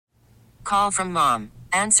Call from mom.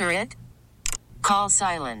 Answer it. Call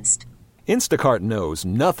silenced. Instacart knows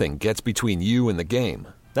nothing gets between you and the game.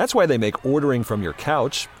 That's why they make ordering from your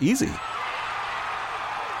couch easy.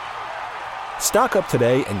 Stock up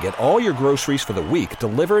today and get all your groceries for the week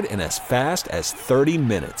delivered in as fast as 30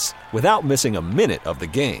 minutes without missing a minute of the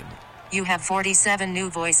game. You have 47 new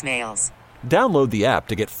voicemails. Download the app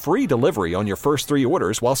to get free delivery on your first 3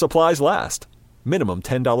 orders while supplies last. Minimum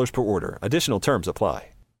 $10 per order. Additional terms apply.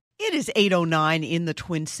 It is 8:09 in the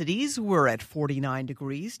Twin Cities. We're at 49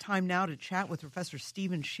 degrees. Time now to chat with Professor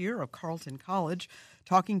Stephen Scheer of Carleton College,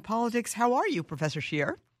 talking politics. How are you, Professor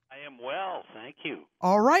Scheer? I am well, thank you.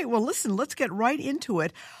 All right. Well, listen, let's get right into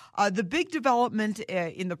it. The big development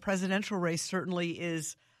in the presidential race certainly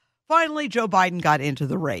is finally Joe Biden got into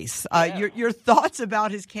the race. Your thoughts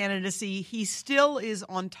about his candidacy? He still is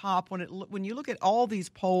on top when you look at all these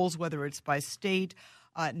polls, whether it's by state,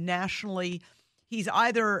 nationally. He's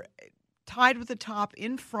either tied with the top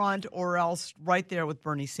in front or else right there with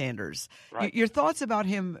Bernie Sanders. Right. Your thoughts about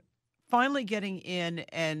him finally getting in,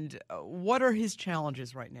 and what are his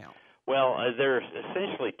challenges right now? Well, there are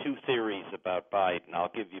essentially two theories about Biden.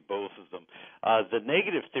 I'll give you both of them. The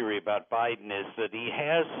negative theory about Biden is that he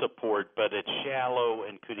has support, but it's shallow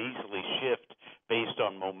and could easily shift based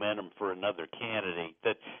on momentum for another candidate.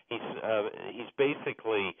 That he's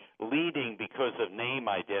basically leading because of name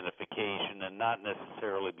identification and not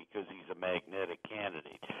necessarily because he's a magnetic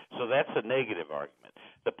candidate. So that's a negative argument.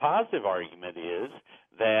 The positive argument is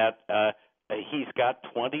that he's got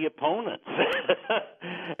 20 opponents.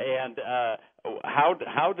 And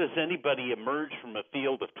how does anybody emerge from a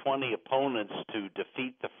field of 20 opponents to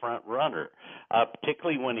defeat the front runner,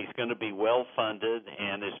 particularly when he's going to be well-funded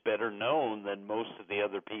and is better known than most of the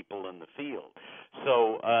other people in the field?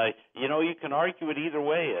 So, you can argue it either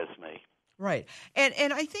way, Esme. Right.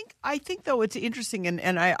 And I think though it's interesting,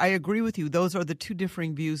 and I agree with you, those are the two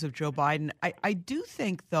differing views of Joe Biden. I do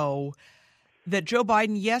think, though, that Joe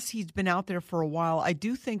Biden, yes, he's been out there for a while. I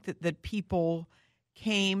do think that people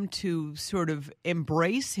came to sort of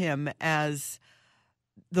embrace him as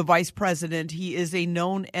the vice president. He is a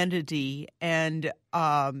known entity. And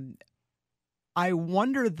I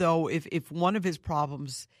wonder, though, if one of his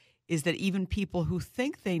problems is that even people who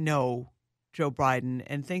think they know Joe Biden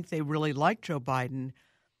and think they really like Joe Biden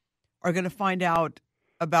are going to find out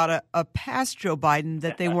about a past Joe Biden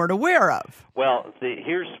that they weren't aware of. Well,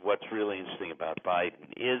 here's what's really interesting about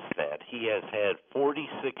Biden is that he has had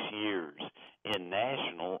 46 years in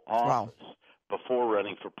national office before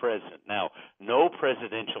running for president. Now, no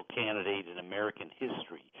presidential candidate in American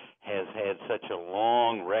history has had such a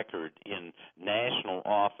long record in national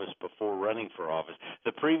office before running for office.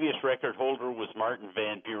 The previous record holder was Martin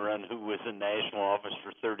Van Buren, who was in national office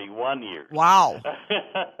for 31 years. Wow.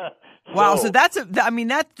 Wow. So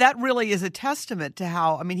that really is a testament to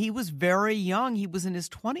how, he was very young. He was in his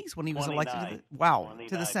 20s when he was elected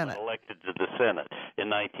to the Senate. Elected to the Senate in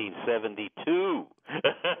 1972.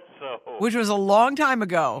 Which was a long time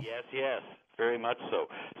ago. Yes, very much so.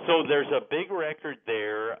 So there's a big record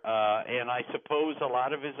there, and I suppose a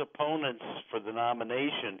lot of his opponents for the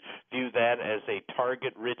nomination view that as a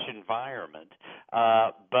target-rich environment.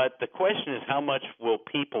 But the question is, how much will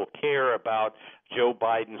people care about Joe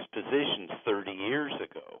Biden's positions 30 years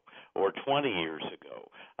ago or 20 years ago?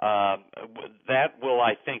 That will,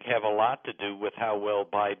 I think, have a lot to do with how well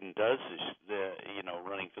Biden does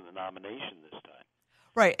running for the nomination this time.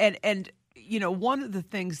 Right, and one of the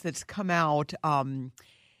things that's come out,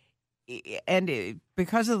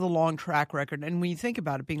 because of the long track record, and when you think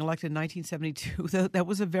about it, being elected in 1972, that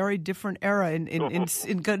was a very different era in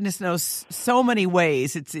goodness knows so many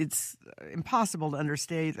ways. It's impossible to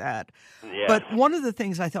understate that. Yeah. But one of the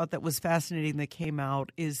things I thought that was fascinating that came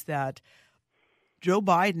out is that Joe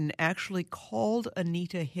Biden actually called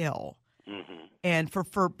Anita Hill. Mm-hmm. And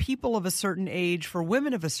for people of a certain age, for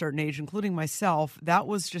women of a certain age, including myself, that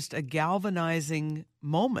was just a galvanizing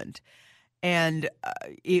moment. And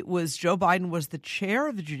it was Joe Biden was the chair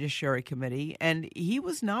of the Judiciary Committee, and he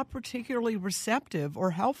was not particularly receptive or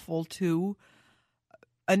helpful to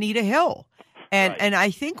Anita Hill. And I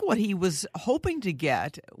think what he was hoping to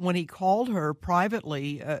get when he called her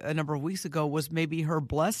privately a number of weeks ago was maybe her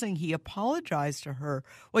blessing. He apologized to her.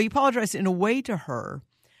 Well, he apologized in a way to her.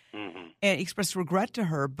 Mm-hmm. And expressed regret to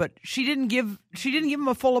her, but she didn't give him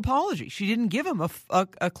a full apology. She didn't give him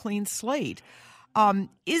a clean slate.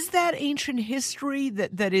 Is that ancient history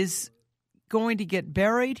that is going to get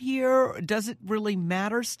buried here? Does it really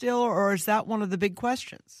matter still, or is that one of the big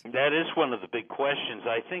questions? That is one of the big questions.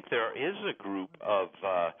 I think there is a group of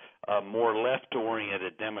more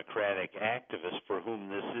left-oriented Democratic activists for whom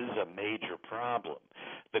this is a major problem.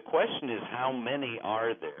 The question is, how many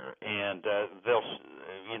are there? And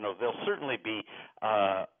they'll certainly be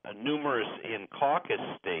numerous in caucus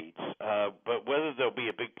states, but whether they'll be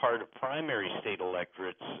a big part of primary state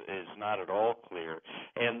electorates is not at all clear.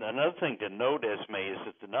 And another thing to note, Esme, is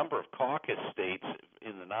that the number of caucus states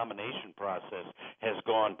in the nomination process has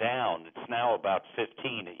gone down. It's now about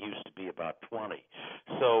 15. It used to be about 20.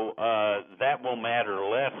 So that will matter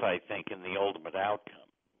less, I think, in the ultimate outcome.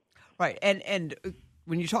 Right. And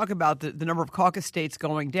when you talk about the number of caucus states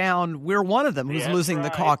going down, we're one of them who's losing the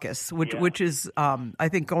caucus, which is, I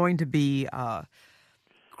think, going to be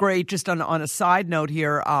great. Just on a side note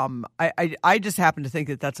here, I just happen to think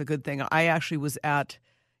that that's a good thing. I actually was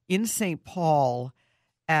in St. Paul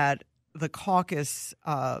at a caucus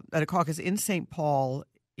in St. Paul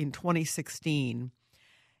in 2016,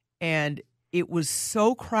 and it was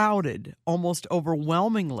so crowded, almost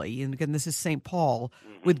overwhelmingly, and again, this is St. Paul,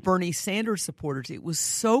 with Bernie Sanders supporters. It was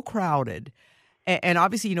so crowded. And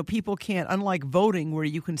obviously, people can't, unlike voting where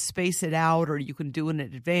you can space it out or you can do it in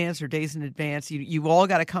advance or days in advance, you all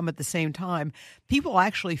got to come at the same time. People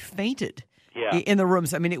actually fainted in the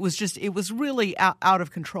rooms. I mean, it was really out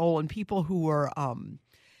of control. And people who were, I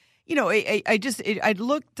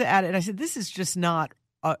looked at it and I said, this is just not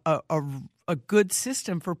a good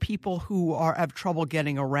system for people who have trouble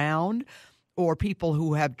getting around or people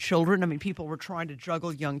who have children. I mean, people were trying to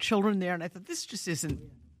juggle young children there, and I thought this just isn't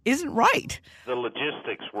right. The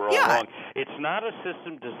logistics were all wrong. It's not a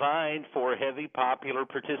system designed for heavy popular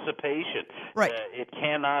participation. Right. It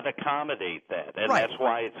cannot accommodate that, and that's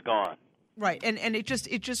why it's gone. Right, and it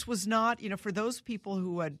just was not, for those people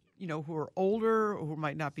who had, who are older or who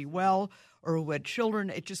might not be well or who had children,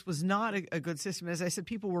 it just was not a good system. As I said,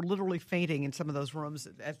 people were literally fainting in some of those rooms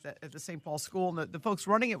at the St. Paul school, and the folks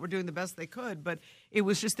running it were doing the best they could, but it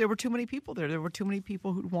was just there were too many people there. There were too many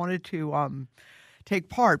people who wanted to take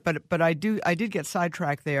part, but I did get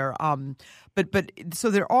sidetracked there. But so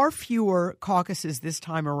there are fewer caucuses this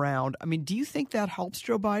time around. I mean, do you think that helps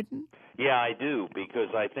Joe Biden? Yeah, I do, because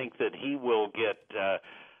I think that he will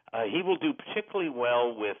do particularly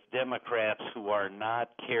well with Democrats who are not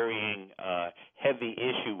carrying heavy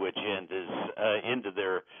issue agendas into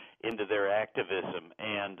their activism,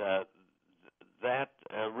 and that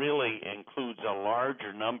really includes a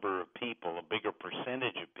larger number of people, a bigger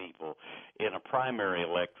percentage of people in a primary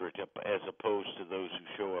electorate as opposed to those who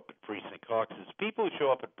show up at precinct caucuses. People who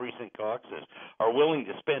show up at precinct caucuses are willing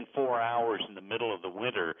to spend 4 hours in the middle of the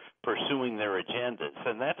winter pursuing their agendas,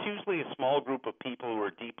 and that's usually a small group of people who are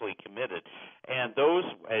deeply committed. And those,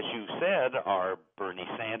 as you said, are Bernie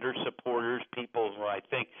Sanders supporters, people who I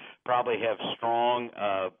think probably have strong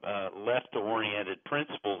left-oriented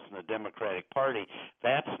principles in the Democratic Party.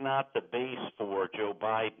 That's not the base for Joe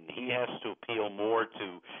Biden. He has to appeal more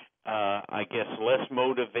to, less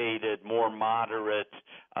motivated, more moderate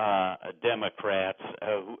Democrats,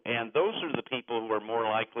 and those are the people who are more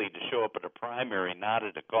likely to show up at a primary, not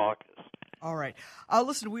at a caucus. All right.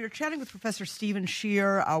 Listen, we are chatting with Professor Stephen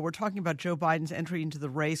Scheer. We're talking about Joe Biden's entry into the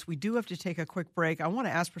race. We do have to take a quick break. I want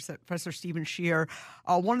to ask Professor Stephen Scheer,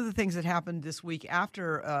 one of the things that happened this week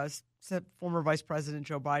after former Vice President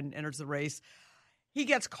Joe Biden enters the race, he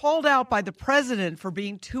gets called out by the president for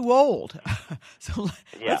being too old. So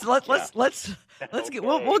let's get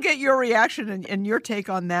we'll get your reaction and your take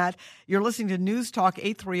on that. You're listening to News Talk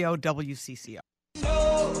 830 WCCO.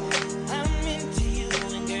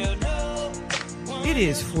 It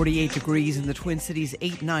is 48 degrees in the Twin Cities,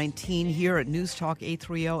 819 here at News Talk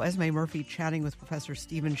 830. Esme Murphy chatting with Professor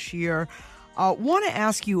Stephen Scheer. Want to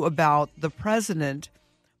ask you about the president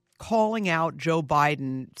calling out Joe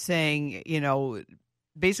Biden, saying,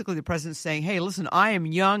 basically the president's saying, hey, listen, I am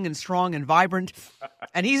young and strong and vibrant,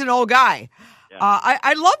 and he's an old guy. Yeah.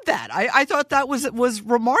 I love that. I thought that was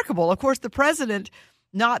remarkable. Of course, the president,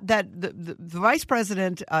 not that the vice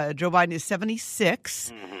president, Joe Biden, is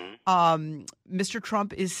 76. Mm-hmm. Mr.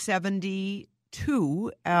 Trump is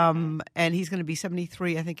 72, and he's going to be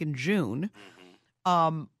 73, I think, in June.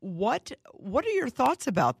 Mm-hmm. What are your thoughts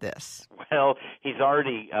about this? Well, he's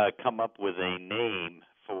already come up with a name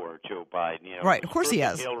for Joe Biden. Right, of course he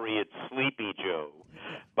has. Hillary, it's Sleepy Joe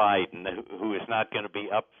Biden, who is not going to be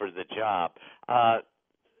up for the job.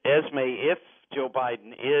 Esme, if Joe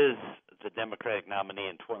Biden is the Democratic nominee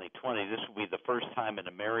in 2020, this will be the first time in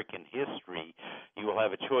American history you will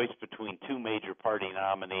have a choice between two major party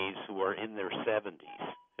nominees who are in their 70s.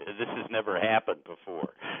 This has never happened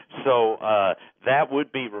before. So that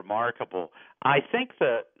would be remarkable. I think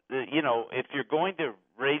that, if you're going to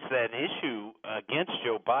raise that issue against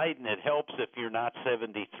Joe Biden, it helps if you're not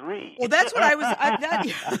 73. Well, that's what I was.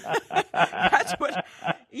 That's what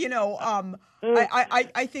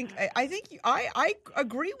I think. I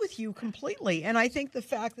agree with you completely, and I think the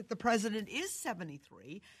fact that the president is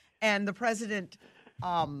 73, and the president.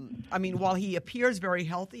 While he appears very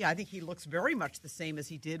healthy, I think he looks very much the same as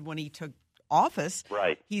he did when he took office.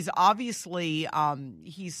 Right. He's obviously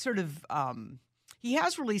he's sort of he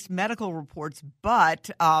has released medical reports, but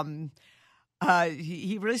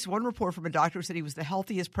he released one report from a doctor who said he was the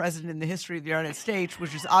healthiest president in the history of the United States,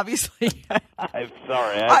 which is obviously. I'm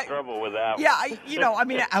sorry, I have trouble with that.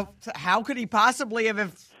 Yeah, how could he possibly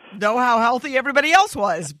know how healthy everybody else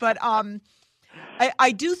was? But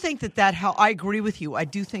I do think that I agree with you. I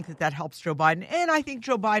do think that helps Joe Biden. And I think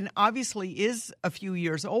Joe Biden obviously is a few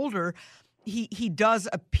years older. He does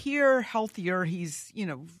appear healthier. He's,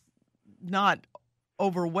 not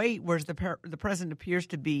overweight, whereas the president appears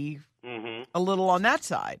to be a little on that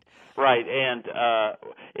side. Right, and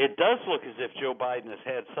it does look as if Joe Biden has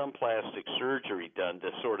had some plastic surgery done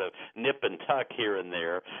to sort of nip and tuck here and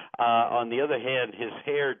there. On the other hand, his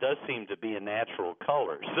hair does seem to be a natural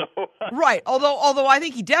color. So right, although I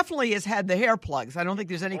think he definitely has had the hair plugs. I don't think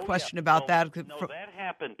there's any question about that. No, that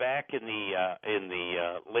happened back in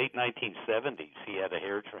the late 1970s. He had a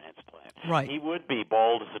hair transplant. Right, he would be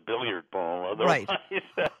bald as a billiard ball otherwise.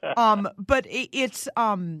 Right, but it's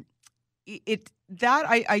that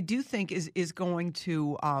I do think is going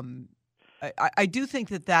to I do think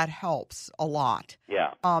that helps a lot.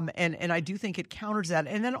 Yeah. And I do think it counters that.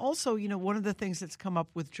 And then also, one of the things that's come up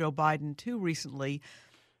with Joe Biden too recently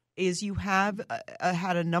is you have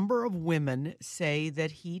had a number of women say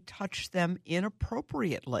that he touched them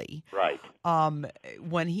inappropriately. Right.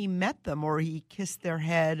 When he met them or he kissed their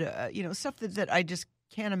head, stuff that I just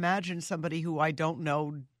can't imagine somebody who I don't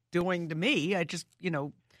know doing to me. I just,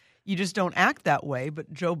 you just don't act that way,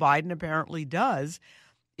 but Joe Biden apparently does.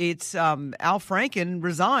 It's Al Franken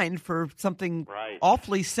resigned for something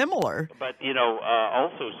awfully similar. But,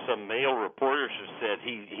 also some male reporters have said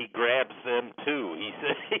he grabs them, too. He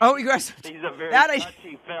said he grabs he's a very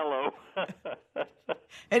touchy fellow.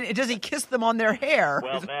 And does he kiss them on their hair?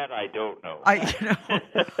 Well, that I don't know.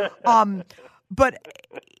 But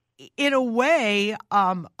in a way,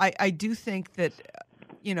 I do think that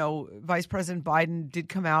Vice President Biden did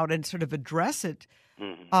come out and sort of address it,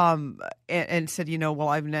 and said,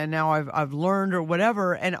 I've learned or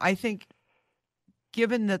whatever. And I think,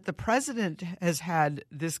 given that the president has had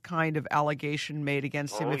this kind of allegation made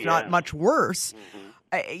against him, if not much worse,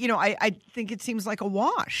 I think it seems like a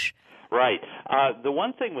wash. Right. The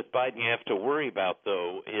one thing with Biden you have to worry about,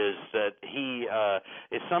 though, is that he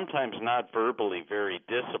is sometimes not verbally very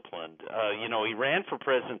disciplined. He ran for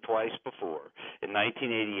president twice before, in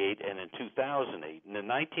 1988 and in 2008. And in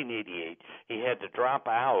 1988, he had to drop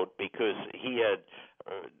out because he had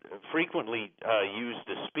frequently used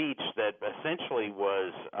a speech that essentially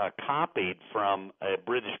was copied from a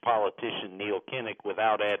British politician, Neil Kinnock,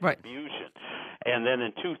 without attribution. Right. And then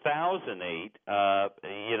in 2008,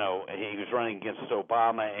 he was running against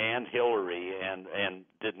Obama and Hillary and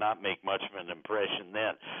did not make much of an impression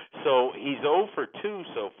then. So he's 0 for 2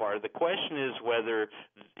 so far. The question is whether,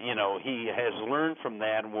 he has learned from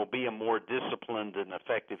that and will be a more disciplined and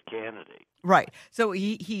effective candidate. Right. So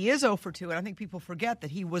he is 0 for 2, and I think people forget that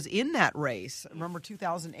he was in that race. Remember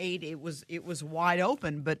 2008, it was wide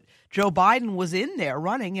open, but Joe Biden was in there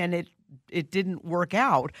running, and it didn't work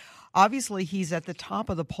out. Obviously, he's at the top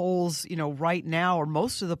of the polls, right now, or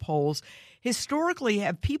most of the polls. Historically,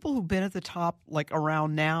 have people who've been at the top, like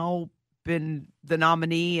around now, been the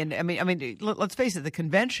nominee? And I mean, let's face it, the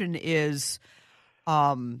convention is,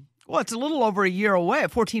 it's a little over a year away,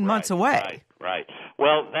 14 months away. Right.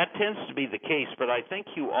 Well, that tends to be the case, but I think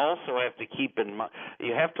you also have to keep in mind,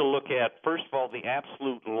 you have to look at, first of all, the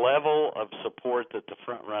absolute level of support that the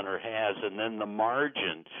front runner has, and then the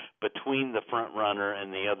margin between the front runner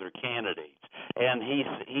and the other candidates. And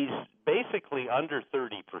he's basically under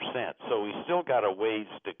 30%, so he's still got a ways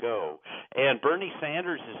to go. And Bernie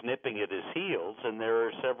Sanders is nipping at his heels, and there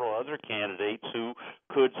are several other candidates who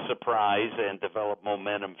could surprise and develop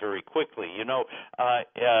momentum very quickly.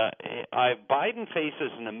 Biden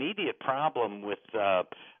faces an immediate problem with the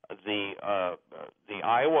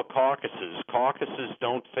Iowa caucuses. Caucuses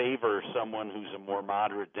don't favor someone who's a more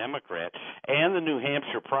moderate Democrat, and the New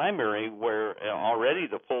Hampshire primary, where already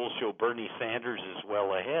the polls show Bernie Sanders is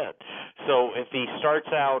well ahead. So if he starts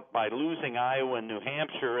out by losing Iowa and New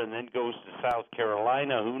Hampshire and then goes to South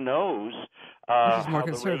Carolina, who knows how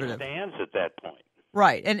the race stands at that point.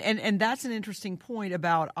 Right. And that's an interesting point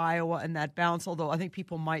about Iowa and that balance, although I think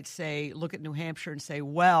people might say, look at New Hampshire and say,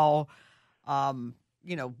 well,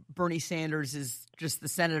 Bernie Sanders is just the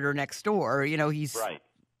senator next door. He's right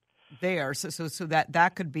there. So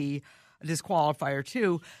that could be a disqualifier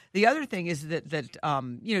too. The other thing is that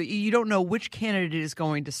you don't know which candidate is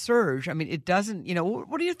going to surge. I mean, it doesn't.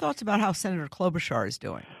 What are your thoughts about how Senator Klobuchar is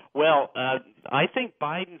doing? Well, I think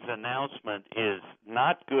Biden's announcement is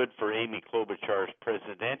not good for Amy Klobuchar's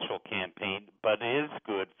presidential campaign, but is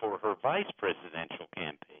good for her vice presidential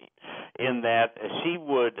campaign, in that she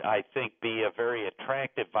would, I think, be a very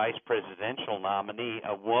attractive vice presidential nominee,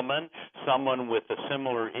 a woman, someone with a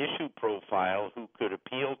similar issue profile who could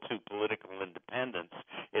appeal to political independence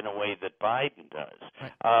in a way that Biden does.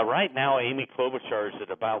 Right now, Amy Klobuchar is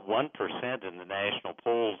at about 1% in the national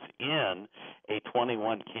polls in a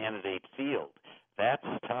 21-candidate field. That's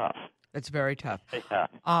tough. It's very tough. Yeah.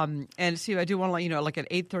 And Steve, I do want to let you know, like at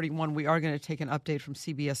 8:31, we are going to take an update from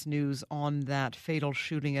CBS News on that fatal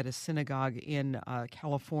shooting at a synagogue in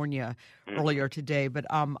California earlier today. But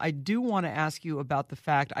I do want to ask you about the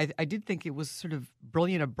fact, I did think it was sort of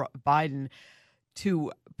brilliant of Biden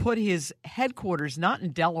to put his headquarters not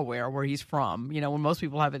in Delaware, where he's from, when most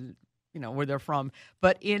people have it, where they're from,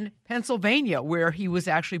 but in Pennsylvania, where he was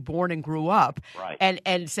actually born and grew up, right.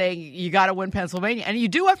 and saying you got to win Pennsylvania, and you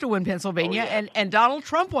do have to win Pennsylvania, and Donald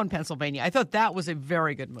Trump won Pennsylvania. I thought that was a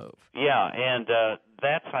very good move. Yeah, and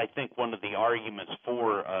that's, I think, one of the arguments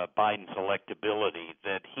for Biden's electability,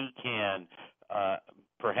 that he can,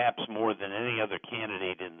 perhaps more than any other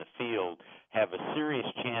candidate in the field, have a serious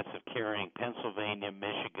chance of carrying Pennsylvania,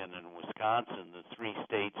 Michigan, and Wisconsin, the three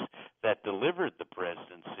states that delivered the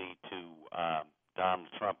presidency to Donald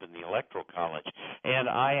Trump in the Electoral College. And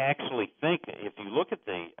I actually think, if you look at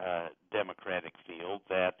the Democratic field,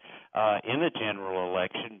 that in a general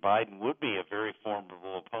election, Biden would be a very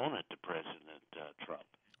formidable opponent to President Trump.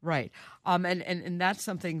 Right. And that's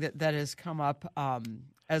something that has come up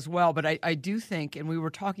as well. But I do think, and we were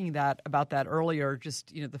talking about that earlier,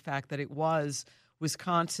 just the fact that it was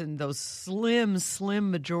Wisconsin, those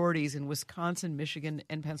slim majorities in Wisconsin, Michigan,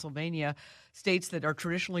 and Pennsylvania, states that are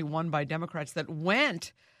traditionally won by Democrats, that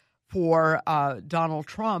went for Donald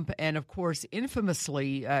Trump. And, of course,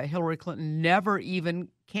 infamously, Hillary Clinton never even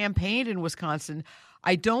campaigned in Wisconsin.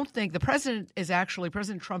 I don't think President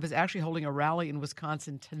Trump is actually holding a rally in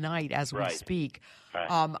Wisconsin tonight as we speak,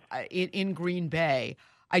 in Green Bay.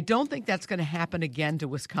 I don't think that's going to happen again to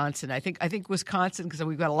Wisconsin. I think Wisconsin, because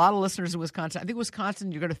we've got a lot of listeners in Wisconsin, I think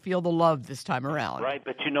Wisconsin, you're going to feel the love this time around. Right,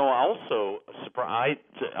 but also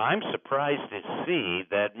I'm surprised to see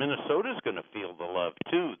that Minnesota's going to feel the love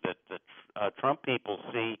too, that the Trump people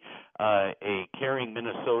see carrying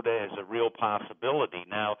Minnesota as a real possibility.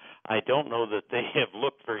 Now, I don't know that they have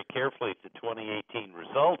looked very carefully at the 2018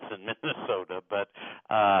 results in Minnesota, but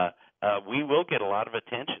we will get a lot of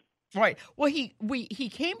attention. Right. Well, he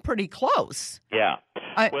came pretty close. Yeah.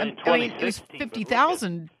 I mean, it was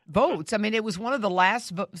 50,000 votes. I mean, it was one of the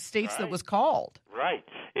last states that was called. Right.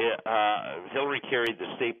 Hillary carried the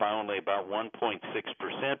state by only about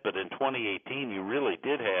 1.6%, but in 2018 you really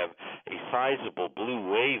did have a sizable blue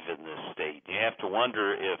wave in this state. You have to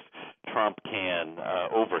wonder if Trump can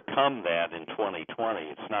overcome that in 2020.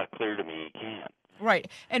 It's not clear to me he can. Right.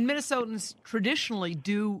 And Minnesotans traditionally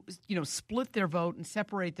do, split their vote and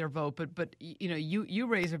separate their vote. But you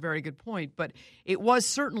raise a very good point. But it was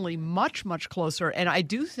certainly much, much closer. And I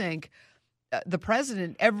do think the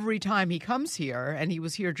president, every time he comes here, and he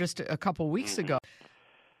was here just a couple weeks ago,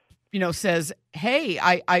 says, hey,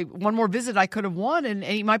 I one more visit I could have won, and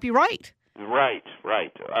he might be right. Right.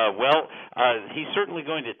 He's certainly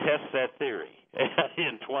going to test that theory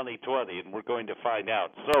in 2020, and we're going to find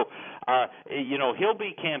out. So, he'll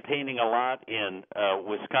be campaigning a lot in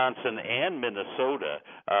Wisconsin and Minnesota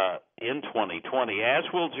in 2020, as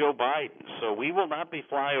will Joe Biden. So we will not be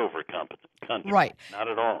flyover country. Right. Not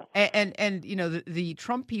at all. And the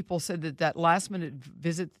Trump people said that last-minute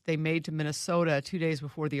visit that they made to Minnesota 2 days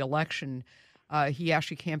before the election, he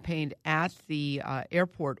actually campaigned at the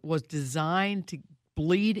airport, was designed to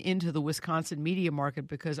bleed into the Wisconsin media market,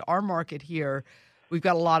 because our market here, we've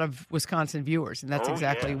got a lot of Wisconsin viewers, and that's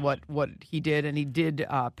exactly what he did. And he did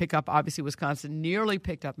pick up, obviously, Wisconsin, nearly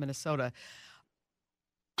picked up Minnesota.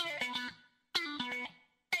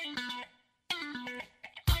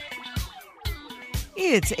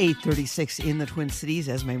 It's 8:36 in the Twin Cities.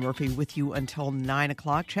 Esme Murphy with you until 9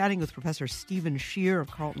 o'clock, chatting with Professor Stephen Scheer of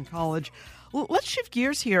Carleton College. Well, let's shift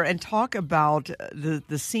gears here and talk about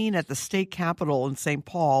the scene at the state capitol in St.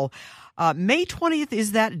 Paul. May 20th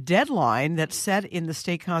is that deadline that's set in the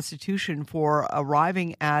state constitution for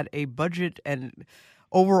arriving at a budget and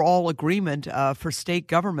overall agreement for state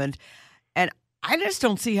government. And I just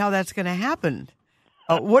don't see how that's going to happen.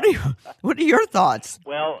 What are your thoughts?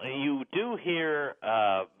 Well, you do hear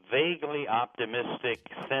vaguely optimistic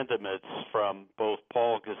sentiments from both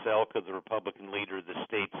Paul Gazelka, the Republican leader of the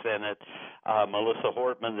state Senate, Melissa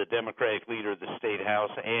Hortman, the Democratic leader of the state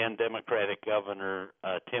House, and Democratic Governor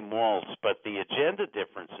Tim Walz. But the agenda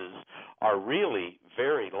differences are really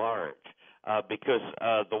very large because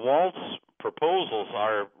the Walz proposals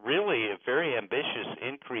are really a very ambitious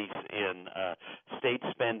increase in state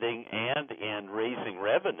spending and in raising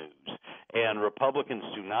revenues. And Republicans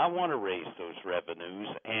do not want to raise those revenues,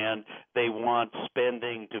 and they want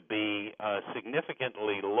spending to be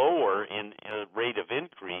significantly lower in rate of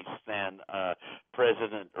increase than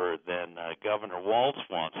Governor Walz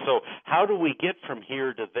wants. So how do we get from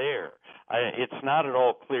here to there? It's not at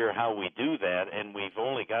all clear how we do that, and we've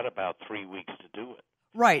only got about 3 weeks to do it.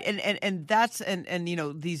 Right, and that's you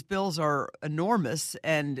know, these bills are enormous,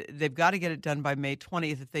 and they've got to get it done by May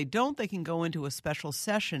 20th. If they don't, they can go into a special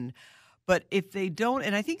session. But if they don't,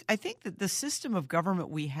 and I think that the system of government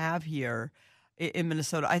we have here in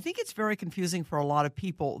Minnesota, I think it's very confusing for a lot of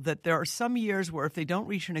people that there are some years where if they don't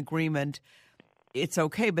reach an agreement, it's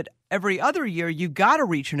okay, but every other year you got to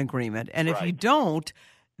reach an agreement, and if you don't,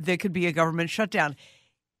 there could be a government shutdown.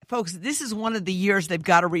 Folks, this is one of the years they've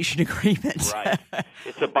got to reach an agreement. Right.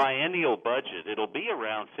 It's a biennial budget. It'll be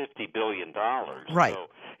around $50 billion. Right. So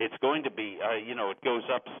it's going to be, it goes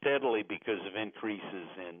up steadily because of increases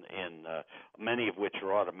in many of which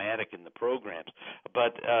are automatic in the programs.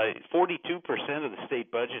 But 42% of the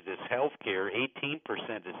state budget is health care, 18%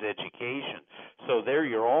 is education. So there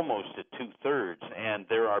you're almost at two-thirds. And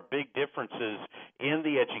there are big differences in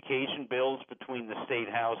the education bills between the state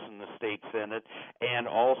House and the state Senate, and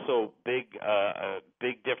also big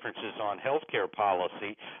differences on health care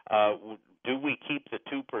policy. Do we keep the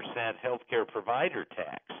 2% health care provider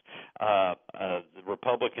tax? The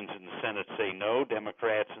Republicans in the Senate say no.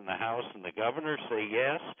 Democrats in the House and the governor say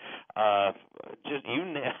yes. I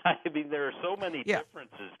mean, there are so many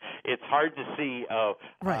differences. It's hard to see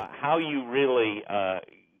how you really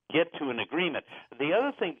get to an agreement. The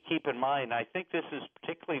other thing to keep in mind, I think this is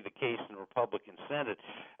particularly the case in the Republican Senate,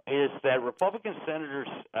 is that Republican senators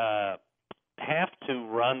have to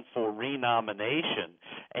run for renomination,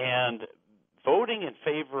 and voting in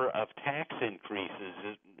favor of tax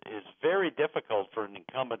increases is very difficult for an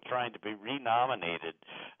incumbent trying to be renominated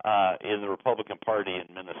in the Republican Party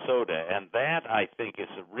in Minnesota. And that, I think, is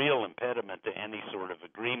a real impediment to any sort of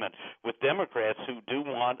agreement with Democrats who do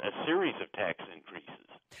want a series of tax increases.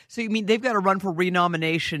 So you mean they've got to run for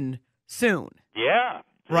renomination soon? Yeah.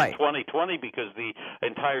 Right. In 2020, because the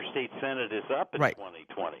entire state Senate is up in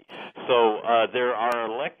 2020. So there are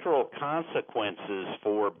electoral consequences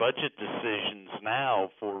for budget decisions now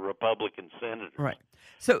for Republican senators. Right.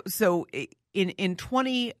 So in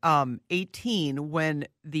 2018, when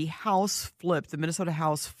the House flipped, the Minnesota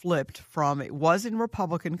House flipped from, it was in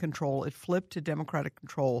Republican control, it flipped to Democratic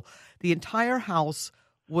control, the entire House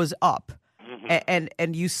was up. Mm-hmm.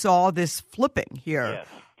 And you saw this flipping here. Yes.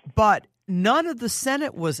 But none of the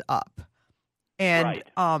Senate was up. And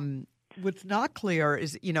what's not clear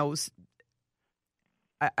is,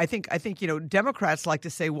 I think Democrats like to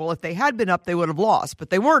say, well, if they had been up, they would have lost, but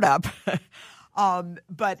they weren't up.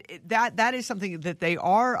 But that is something that they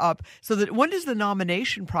are up. So that when does the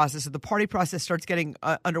nomination process, or the party process, starts getting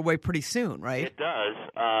underway pretty soon, right? It does.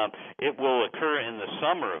 It will occur in the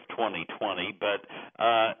summer of 2020, but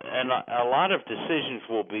and a lot of decisions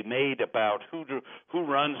will be made about who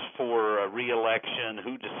runs for re-election,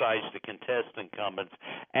 who decides to contest incumbents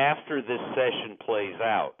after this session plays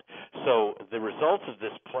out. So the results of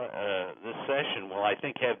this session will, I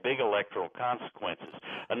think, have big electoral consequences.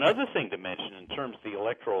 Another thing to mention in terms of the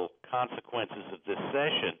electoral consequences of this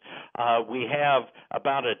session, we have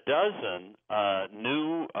about a dozen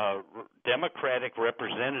new Democratic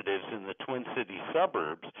representatives in the Twin Cities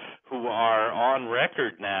suburbs who are on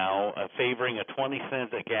record now favoring a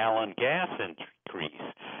 20-cent a gallon gas increase.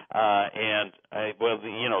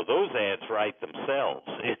 Those ads write themselves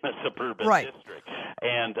in a suburban district.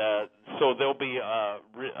 And so there'll be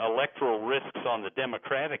electoral risks on the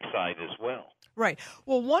Democratic side as well. Right.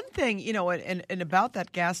 Well, one thing, and about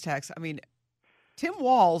that gas tax, I mean, Tim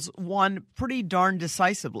Walz won pretty darn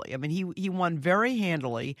decisively. I mean, he won very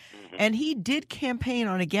handily, and he did campaign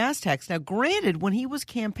on a gas tax. Now, granted, when he was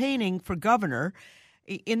campaigning for governor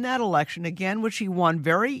in that election, again, which he won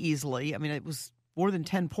very easily, I mean, it was more than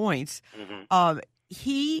 10 points,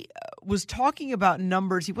 he was talking about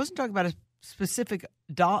numbers. He wasn't talking about a specific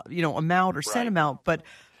amount or cent amount, but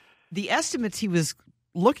the estimates he was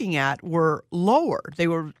looking at were lower. They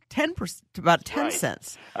were 10%, about 10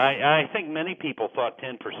 cents. I think many people thought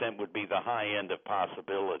 10% would be the high end of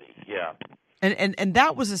possibility. Yeah. And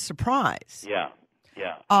that was a surprise. Yeah.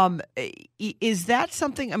 Yeah. Is that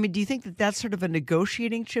something? I mean, do you think that that's sort of a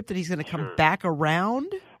negotiating chip that he's going to come back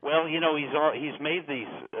around? Well, he's made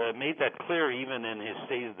that clear even in his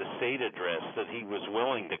State of the State address that he was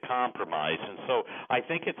willing to compromise, and so I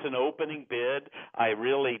think it's an opening bid. I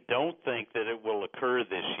really don't think that it will occur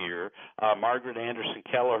this year. Margaret Anderson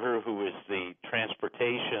Kelleher, who is the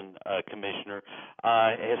transportation commissioner,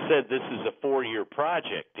 has said this is a 4-year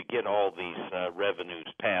project to get all these revenues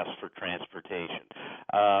passed for transportation.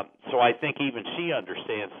 So I think even she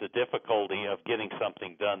understands the difficulty of getting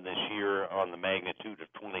something done this year on the magnitude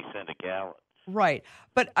of 20 cents a gallon. Right.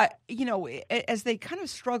 But, as they kind of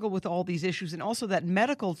struggle with all these issues, and also that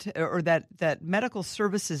medical that medical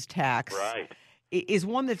services tax is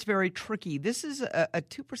one that's very tricky. This is a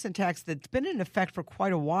 2% tax that's been in effect for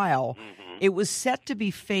quite a while. Mm-hmm. It was set to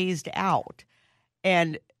be phased out.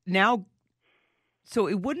 And now, so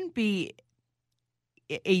it wouldn't be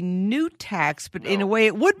a new tax, but in a way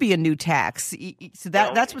it would be a new tax. So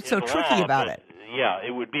that's what's so tricky about it. Yeah,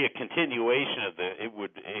 it would be a continuation of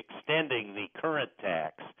extending the current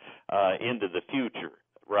tax into the future.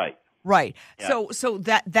 Right. Right. Yeah. So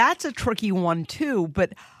that's a tricky one too,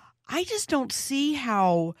 but I just don't see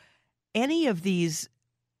how any of these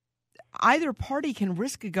either party can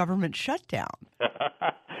risk a government shutdown.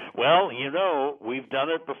 Well, we've done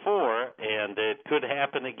it before, and it could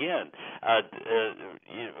happen again.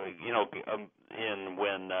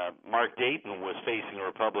 When Mark Dayton was facing a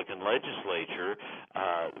Republican legislature,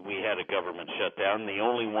 we had a government shutdown, the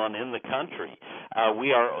only one in the country.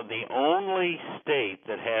 We are the only state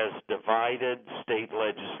that has divided state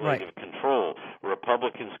legislative control.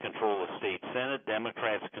 Republicans control the state Senate,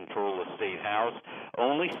 Democrats control the state House.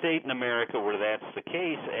 Only state in America where that's the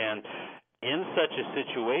case, and in such a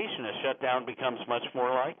situation, a shutdown becomes much more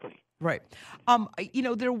likely. Right.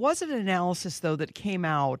 There was an analysis, though, that came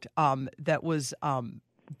out that was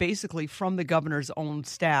basically from the governor's own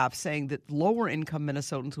staff saying that lower-income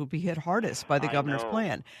Minnesotans would be hit hardest by the governor's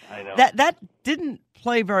plan. I know. That didn't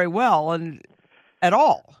play very well at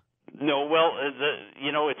all. No, well,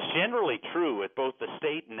 it's generally true at both the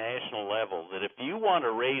state and national level that if you want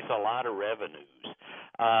to raise a lot of revenues,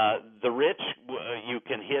 the rich you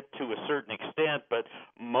can hit to a certain extent, but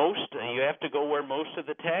you have to go where most of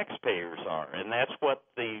the taxpayers are, and that's what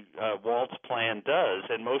the Walz plan does.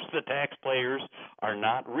 And most of the taxpayers are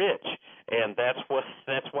not rich, and that's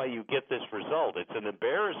why you get this result. It's an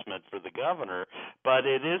embarrassment for the governor, but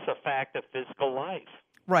it is a fact of fiscal life.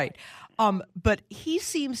 Right. But he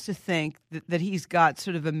seems to think that he's got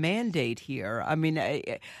sort of a mandate here. I mean,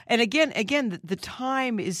 and again, the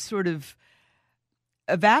time is sort of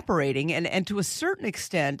evaporating, and to a certain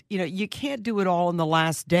extent, you can't do it all in the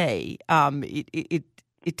last day.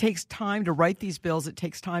 It takes time to write these bills. It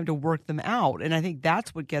takes time to work them out, and I think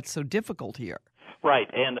that's what gets so difficult here. Right,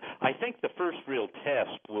 and I think the first real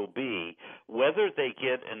test will be whether they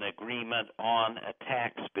get an agreement on a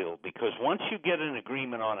tax bill, because once you get an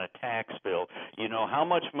agreement on a tax bill, you know how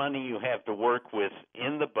much money you have to work with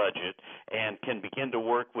in the budget and can begin to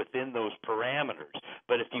work within those parameters.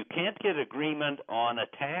 But if you can't get agreement on a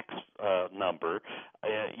tax number,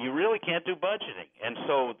 you really can't do budgeting. And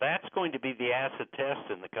so that's going to be the acid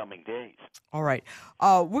test in the coming days. All right.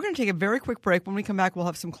 We're going to take a very quick break. When we come back, we'll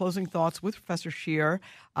have some closing thoughts with Professor Scheer.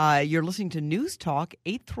 You're listening to News Talk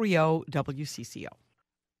 830 WCCO.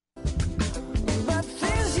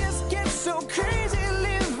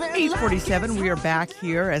 8:47. We are back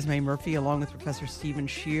here, Esme Murphy, along with Professor Stephen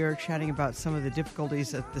Scheer, chatting about some of the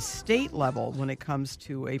difficulties at the state level when it comes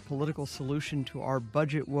to a political solution to our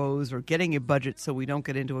budget woes, or getting a budget so we don't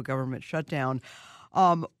get into a government shutdown.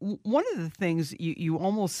 One of the things you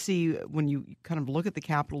almost see when you kind of look at the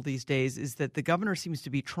Capitol these days is that the governor seems to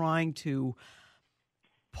be trying to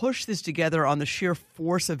push this together on the sheer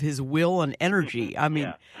force of his will and energy. I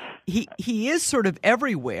mean, he is sort of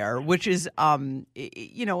everywhere, which is,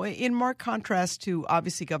 in marked contrast to,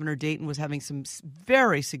 obviously, Governor Dayton was having some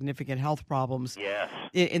very significant health problems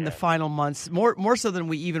in the final months, more so than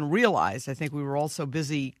we even realized. I think we were all so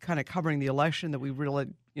busy kind of covering the election that we really,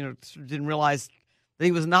 didn't realize that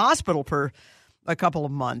he was in the hospital for a couple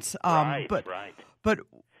of months. Right. But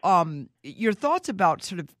your thoughts about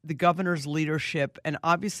sort of the governor's leadership, and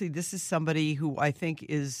obviously this is somebody who I think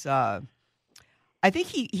is, I think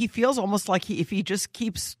he feels almost like if he just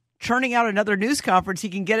keeps churning out another news conference, he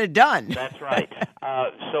can get it done. That's right.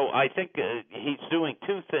 So I think he's doing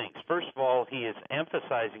two things. First of all, he is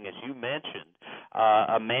emphasizing, as you mentioned,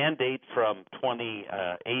 a mandate from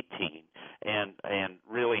 2018 and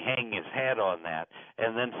really hanging his hat on that.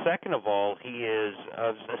 And then second of all, he is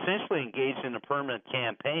essentially engaged in a permanent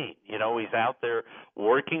campaign. You know, he's out there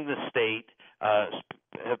working the state,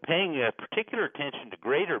 paying particular attention to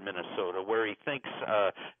greater Minnesota, where he thinks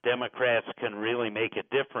Democrats can really make a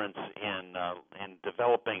difference in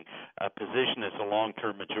developing a position as a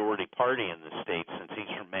long-term majority party in the state, since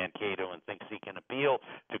he's from Mankato and thinks he can appeal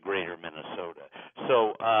to greater Minnesota.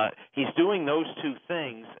 So he's doing those two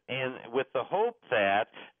things, and with the hope that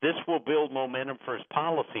this will build momentum for his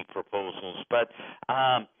policy proposals. But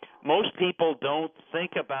most people don't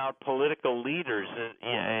think about political leaders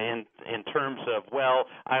in terms of, well,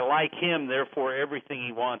 I like him, therefore everything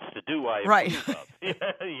he wants to do I approve of.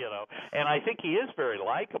 You know, and I think he is very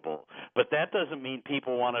likable, but that doesn't mean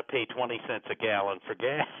people want to pay 20 cents a gallon for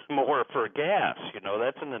gas, more for gas. You know,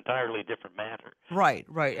 that's an entirely different matter. Right.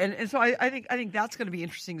 And so I think that's going to be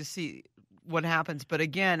interesting to see what happens. But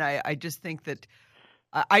again, I just think that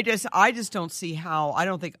I just don't see how. I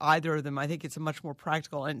don't think either of them. I think it's a much more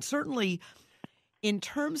practical, and certainly in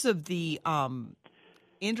terms of the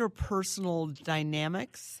interpersonal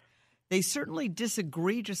dynamics, they certainly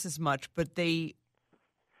disagree just as much, but they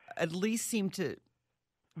at least seem to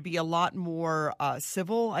be a lot more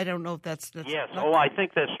civil. I don't know if that's yes. I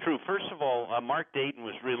think that's true. First of all, Mark Dayton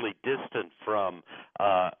was really distant from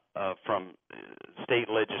state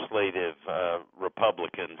legislative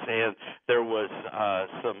Republicans, and there was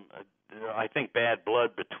some, I think, bad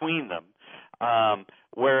blood between them.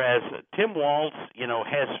 Whereas Tim Walz, you know,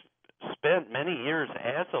 has spent many years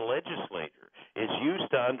as a legislator, is used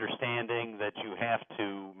to understanding that you have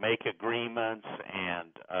to make agreements and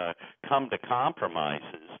come to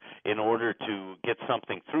compromises in order to get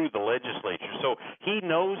something through the legislature. So he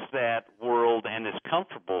knows that world and is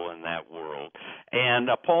comfortable in that world. And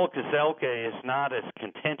Paul Gazelka is not as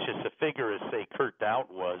contentious a figure as, say, Kurt Dowd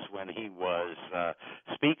was when he was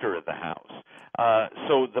Speaker of the House.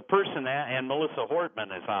 So the person, and Melissa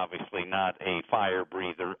Hortman is obviously not a fire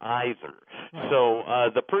breather either. Right.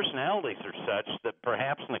 So the personalities are such that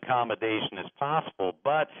perhaps an accommodation is possible.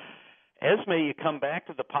 But, Esme, you come back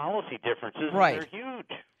to the policy differences, right, and they're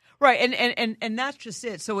huge. Right, and that's just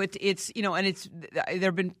it. So it's you know, and it's there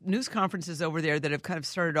have been news conferences over there that have kind of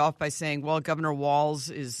started off by saying, well, Governor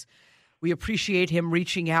Walz we appreciate him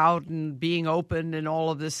reaching out and being open and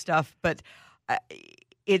all of this stuff, but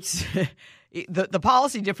it's the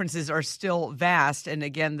policy differences are still vast, and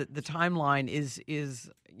again, the timeline is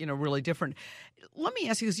you know, really different. Let me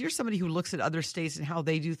ask you, because you're somebody who looks at other states and how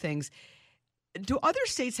they do things. Do other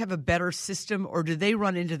states have a better system, or do they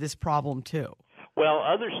run into this problem too? Well,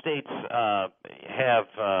 other states have.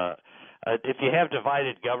 If you have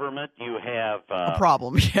divided government, you have a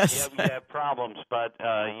problem. Yes, you have problems. But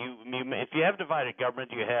if you have divided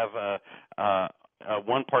government, you have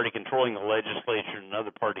one party controlling the legislature and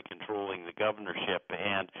another party controlling the governorship,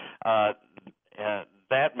 and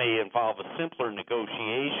that may involve a simpler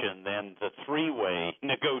negotiation than the three-way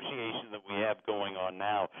negotiation that we have going on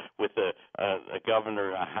now, with a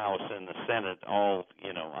governor, a House, and the Senate all,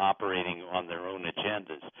 you know, operating on their own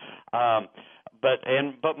agendas.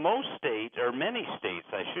 But most states, or many states,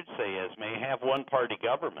 I should say, may have one-party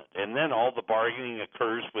government, and then all the bargaining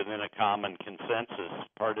occurs within a common consensus,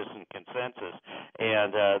 partisan consensus,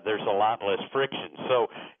 and there's a lot less friction. So,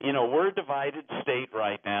 you know, we're a divided state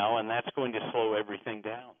right now, and that's going to slow everything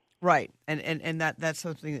down. Right, and that's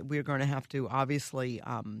something that we're going to have to obviously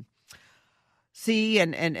see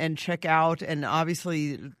and check out, and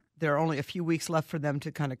obviously there are only a few weeks left for them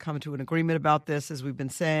to kind of come to an agreement about this, as we've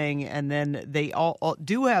been saying, and then they all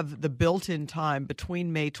do have the built-in time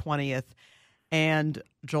between May 20th and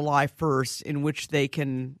July 1st in which they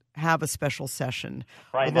can have a special session.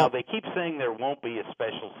 Right. Now, they keep saying there won't be a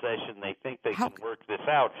special session. They think they can work this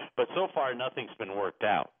out, but so far nothing's been worked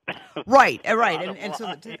out. Right. And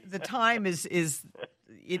so the time is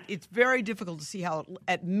it's very difficult to see how,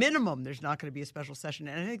 at minimum, there's not going to be a special session.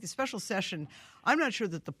 And I think the special session, I'm not sure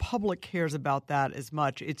that the public cares about that as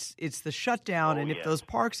much. It's the shutdown, and if those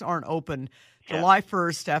parks aren't open July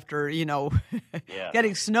 1st after, you know,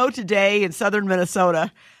 getting snow today in southern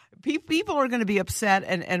Minnesota, people are going to be upset,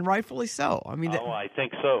 and rightfully so. I mean, I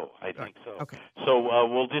think so. Okay. So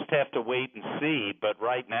we'll just have to wait and see. But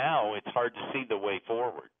right now, it's hard to see the way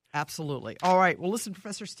forward. Absolutely. All right. Well, listen,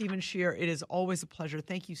 Professor Stephen Scheer, it is always a pleasure.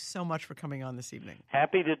 Thank you so much for coming on this evening.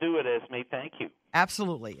 Happy to do it, Esme. Thank you.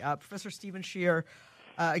 Absolutely. Professor Stephen Scheer,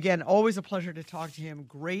 again, always a pleasure to talk to him.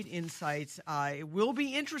 Great insights. It will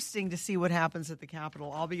be interesting to see what happens at the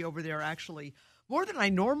Capitol. I'll be over there actually more than I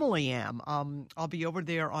normally am. I'll be over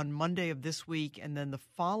there on Monday of this week, and then the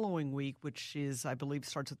following week, which is, I believe,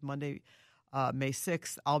 starts with Monday, May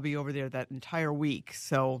 6th, I'll be over there that entire week.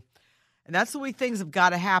 So, and that's the way things have got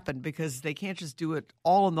to happen because they can't just do it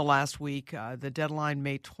all in the last week. The deadline,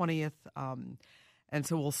 May 20th, and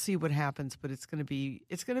so we'll see what happens. But it's going to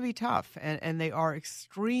be tough, and they are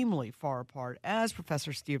extremely far apart, as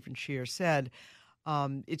Professor Stephen Scheer said.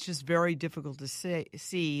 It's just very difficult to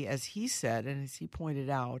see, as he said, and as he pointed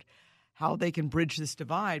out, how they can bridge this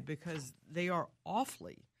divide because they are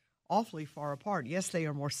awfully far apart. Yes, they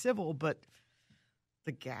are more civil, but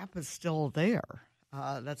the gap is still there.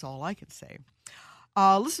 That's all I can say.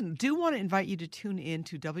 Listen, do want to invite you to tune in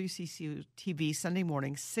to WCCO TV Sunday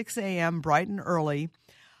morning, 6 a.m., bright and early.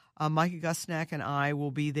 Micah Gusnak and I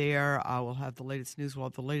will be there. We'll have the latest news. We'll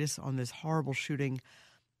have the latest on this horrible shooting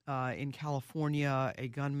in California. A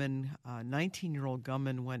gunman, 19-year-old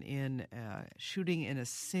gunman, went in shooting in a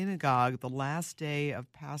synagogue the last day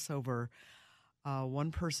of Passover.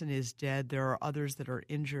 One person is dead. There are others that are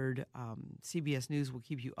injured. CBS News will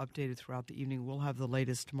keep you updated throughout the evening. We'll have the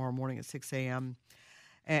latest tomorrow morning at 6 a.m.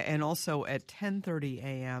 and also at 10:30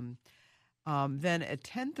 a.m. Then at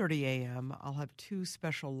 10:30 a.m., I'll have two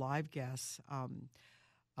special live guests.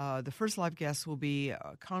 The first live guest will be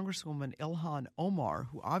Congresswoman Ilhan Omar,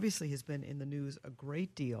 who obviously has been in the news a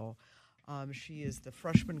great deal. She is the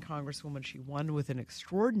freshman congresswoman. She won with an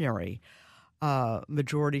extraordinary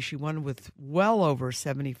majority. She won with well over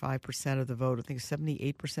 75% of the vote. I think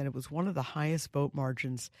 78%. It was one of the highest vote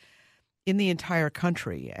margins in the entire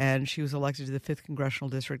country, and she was elected to the 5th Congressional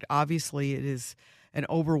District. Obviously, it is an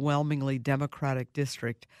overwhelmingly Democratic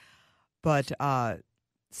district, but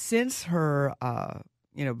since her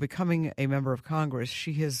becoming a member of Congress,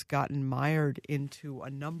 she has gotten mired into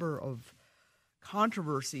a number of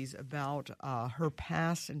controversies about her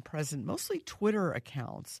past and present, mostly Twitter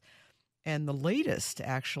accounts. And the latest,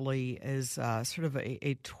 actually, is sort of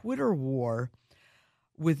a Twitter war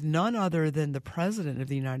with none other than the President of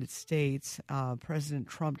the United States, President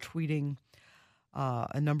Trump, tweeting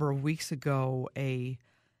a number of weeks ago a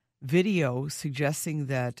video suggesting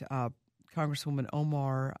that Congresswoman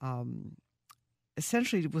Omar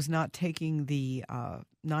essentially was not taking the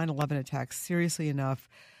 9/11 attacks seriously enough.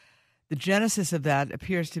 The genesis of that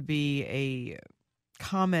appears to be a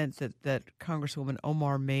comment that Congresswoman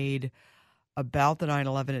Omar made about the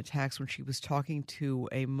 9/11 attacks when she was talking to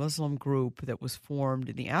a Muslim group that was formed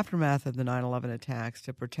in the aftermath of the 9/11 attacks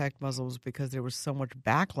to protect Muslims because there was so much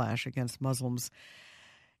backlash against Muslims.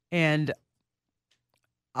 And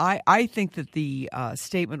I think that the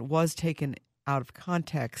statement was taken out of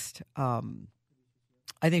context.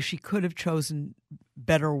 I think she could have chosen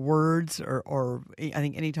better words, or I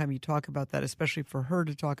think anytime you talk about that, especially for her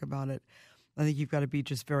to talk about it, I think you've got to be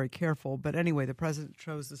just very careful. But anyway, the president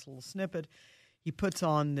chose this little snippet. He puts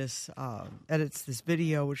on this, edits this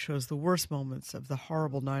video, which shows the worst moments of the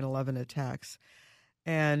horrible 9/11 attacks.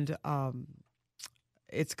 And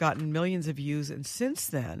it's gotten millions of views. And since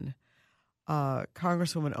then,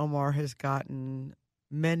 Congresswoman Omar has gotten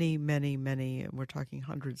many, and we're talking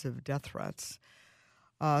hundreds of death threats.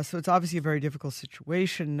 So it's obviously a very difficult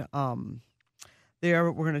situation.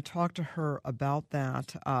 We're going to talk to her about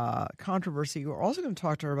that controversy. We're also going to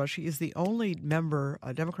talk to her about, she is the only member,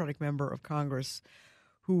 a Democratic member of Congress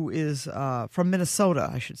who is from Minnesota,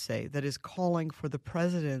 I should say, that is calling for the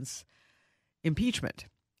president's impeachment.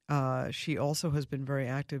 She also has been very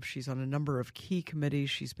active. She's on a number of key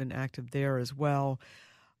committees. She's been active there as well.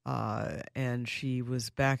 And she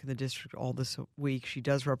was back in the district all this week. She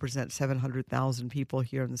does represent 700,000 people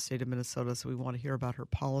here in the state of Minnesota, so we want to hear about her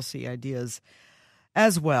policy ideas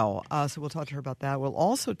as well. So we'll talk to her about that. We'll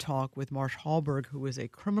also talk with Marsh Hallberg, who is a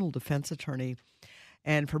criminal defense attorney.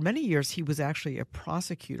 And for many years, he was actually a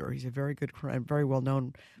prosecutor. He's a very good, very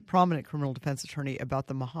well-known, prominent criminal defense attorney about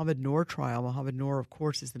the Mohammed Noor trial. Mohammed Noor, of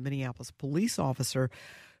course, is the Minneapolis police officer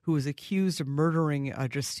who was accused of murdering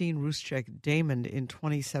Justine Ruszczyk-Damond in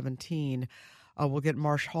 2017. We'll get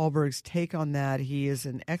Marsh Hallberg's take on that. He is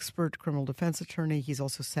an expert criminal defense attorney. He's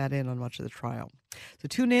also sat in on much of the trial. So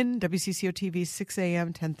tune in, WCCO TV, 6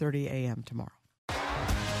 a.m., 10:30 a.m. tomorrow.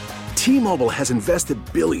 T-Mobile has invested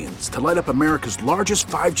billions to light up America's largest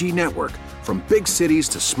 5G network, from big cities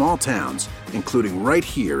to small towns, including right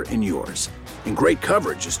here in yours. And great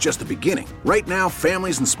coverage is just the beginning. Right now,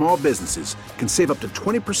 families and small businesses can save up to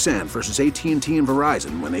 20% versus AT&T and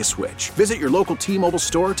Verizon when they switch. Visit your local T-Mobile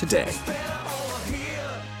store today.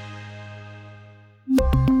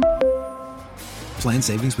 Plan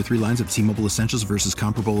savings with 3 lines of T-Mobile Essentials versus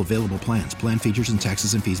comparable available plans. Plan features and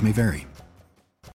taxes and fees may vary.